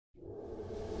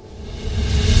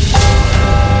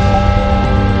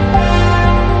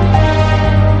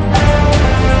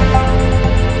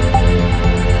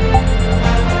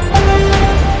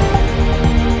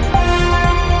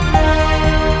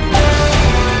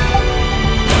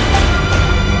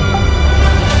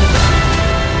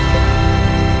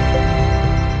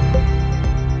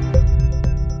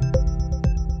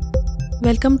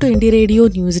Welcome to Indie Radio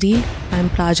Newsreel. I am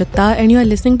Prajakta and you are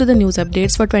listening to the news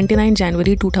updates for 29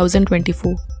 January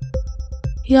 2024.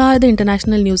 Here are the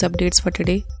international news updates for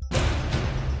today.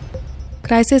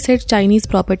 Crisis hit Chinese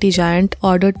property giant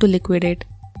ordered to liquidate.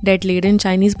 Debt-laden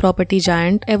Chinese property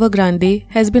giant Evergrande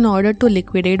has been ordered to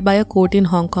liquidate by a court in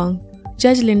Hong Kong.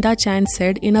 Judge Linda Chan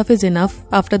said enough is enough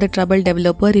after the troubled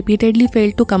developer repeatedly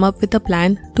failed to come up with a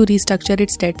plan to restructure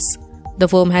its debts. The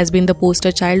firm has been the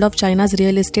poster child of China's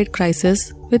real estate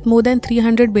crisis with more than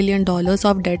 $300 billion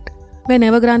of debt. When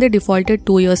Evergrande defaulted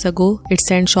 2 years ago, it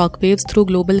sent shockwaves through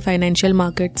global financial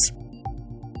markets.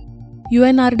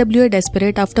 UNRWA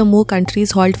desperate after more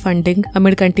countries halt funding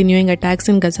amid continuing attacks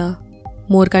in Gaza.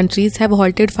 More countries have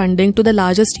halted funding to the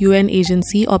largest UN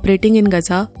agency operating in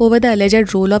Gaza over the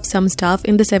alleged role of some staff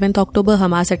in the 7th October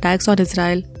Hamas attacks on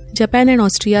Israel. Japan and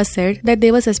Austria said that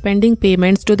they were suspending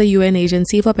payments to the UN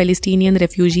Agency for Palestinian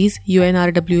Refugees,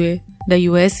 UNRWA. The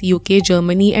US, UK,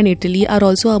 Germany and Italy are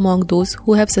also among those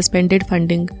who have suspended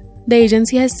funding. The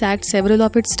agency has sacked several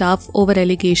of its staff over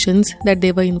allegations that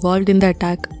they were involved in the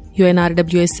attack.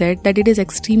 UNRWA said that it is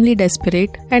extremely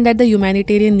desperate and that the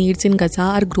humanitarian needs in Gaza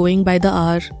are growing by the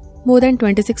hour. More than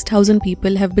 26,000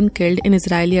 people have been killed in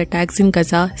Israeli attacks in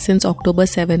Gaza since October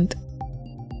 7th.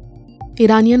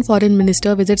 Iranian foreign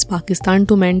minister visits Pakistan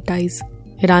to mend ties.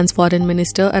 Iran's foreign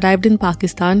minister arrived in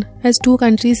Pakistan as two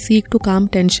countries seek to calm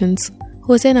tensions.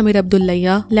 Hossein Amir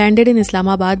Abdullahian landed in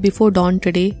Islamabad before dawn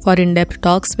today for in-depth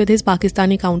talks with his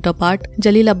Pakistani counterpart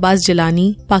Jalil Abbas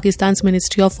Jilani, Pakistan's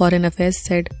Ministry of Foreign Affairs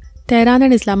said. Tehran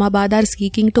and Islamabad are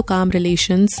seeking to calm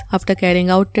relations after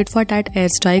carrying out tit-for-tat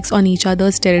airstrikes on each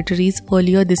other's territories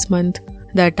earlier this month.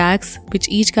 The attacks, which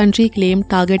each country claimed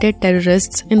targeted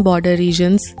terrorists in border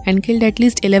regions and killed at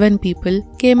least 11 people,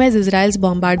 came as Israel's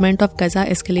bombardment of Gaza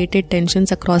escalated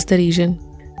tensions across the region.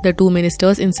 The two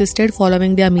ministers insisted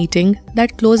following their meeting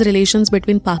that close relations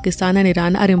between Pakistan and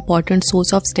Iran are an important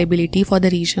source of stability for the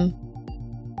region.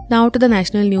 Now to the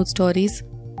national news stories.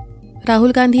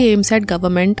 Rahul Gandhi aims at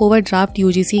government over draft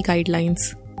UGC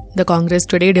guidelines. The Congress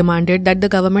today demanded that the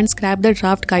government scrap the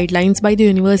draft guidelines by the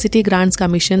University Grants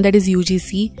Commission, that is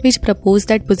UGC, which proposed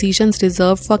that positions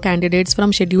reserved for candidates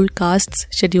from scheduled castes,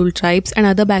 scheduled tribes and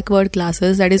other backward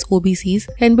classes, that is OBCs,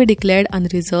 can be declared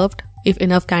unreserved if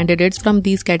enough candidates from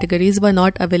these categories were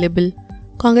not available.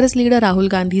 Congress leader Rahul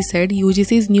Gandhi said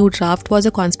UGC's new draft was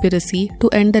a conspiracy to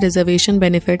end the reservation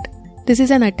benefit. This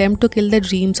is an attempt to kill the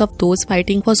dreams of those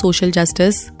fighting for social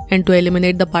justice and to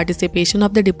eliminate the participation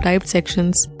of the deprived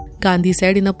sections, Gandhi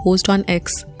said in a post on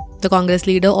X. The Congress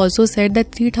leader also said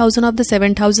that 3,000 of the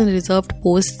 7,000 reserved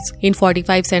posts in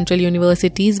 45 central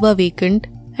universities were vacant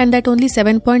and that only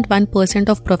 7.1%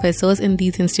 of professors in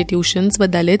these institutions were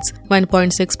Dalits,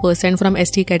 1.6% from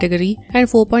ST category and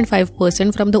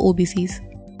 4.5% from the OBCs.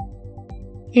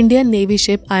 Indian Navy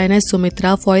ship INS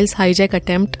Sumitra foils hijack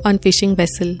attempt on fishing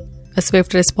vessel. A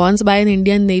swift response by an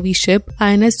Indian Navy ship,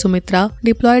 INS Sumitra,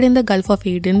 deployed in the Gulf of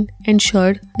Aden,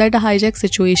 ensured that a hijack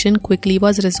situation quickly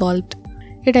was resolved.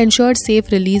 It ensured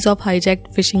safe release of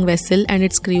hijacked fishing vessel and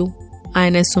its crew.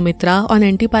 INS Sumitra, on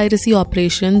anti-piracy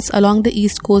operations along the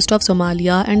east coast of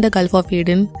Somalia and the Gulf of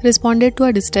Aden, responded to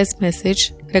a distress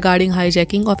message regarding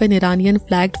hijacking of an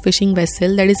Iranian-flagged fishing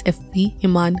vessel, that is FV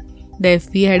Iman. The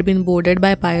FV had been boarded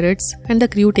by pirates and the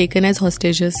crew taken as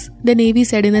hostages, the Navy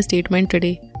said in a statement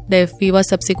today. The FV was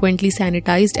subsequently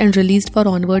sanitized and released for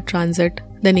onward transit,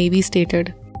 the Navy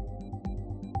stated.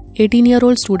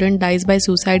 18-year-old student dies by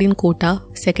suicide in Kota,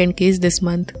 second case this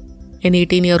month. An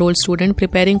 18-year-old student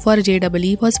preparing for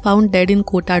JEE was found dead in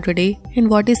Kota today in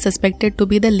what is suspected to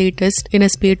be the latest in a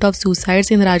spate of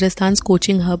suicides in Rajasthan's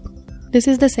coaching hub. This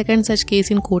is the second such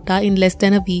case in Kota in less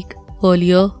than a week.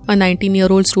 Earlier, a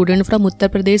 19-year-old student from Uttar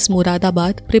Pradesh's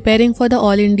Moradabad preparing for the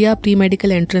All India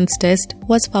Pre-Medical Entrance Test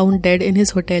was found dead in his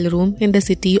hotel room in the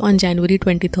city on January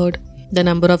 23rd. The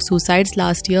number of suicides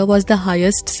last year was the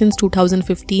highest since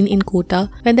 2015 in Kota,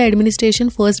 when the administration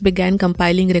first began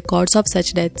compiling records of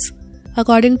such deaths.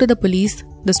 According to the police,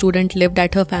 the student lived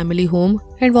at her family home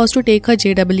and was to take her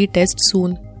JEE test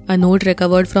soon. A note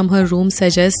recovered from her room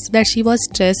suggests that she was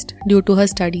stressed due to her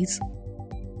studies.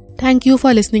 Thank you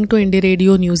for listening to Indie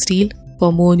Radio Newsreel.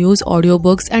 For more news,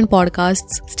 audiobooks and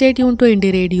podcasts, stay tuned to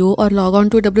Indie Radio or log on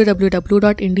to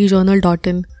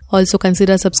www.indiejournal.in. Also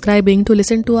consider subscribing to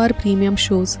listen to our premium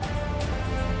shows.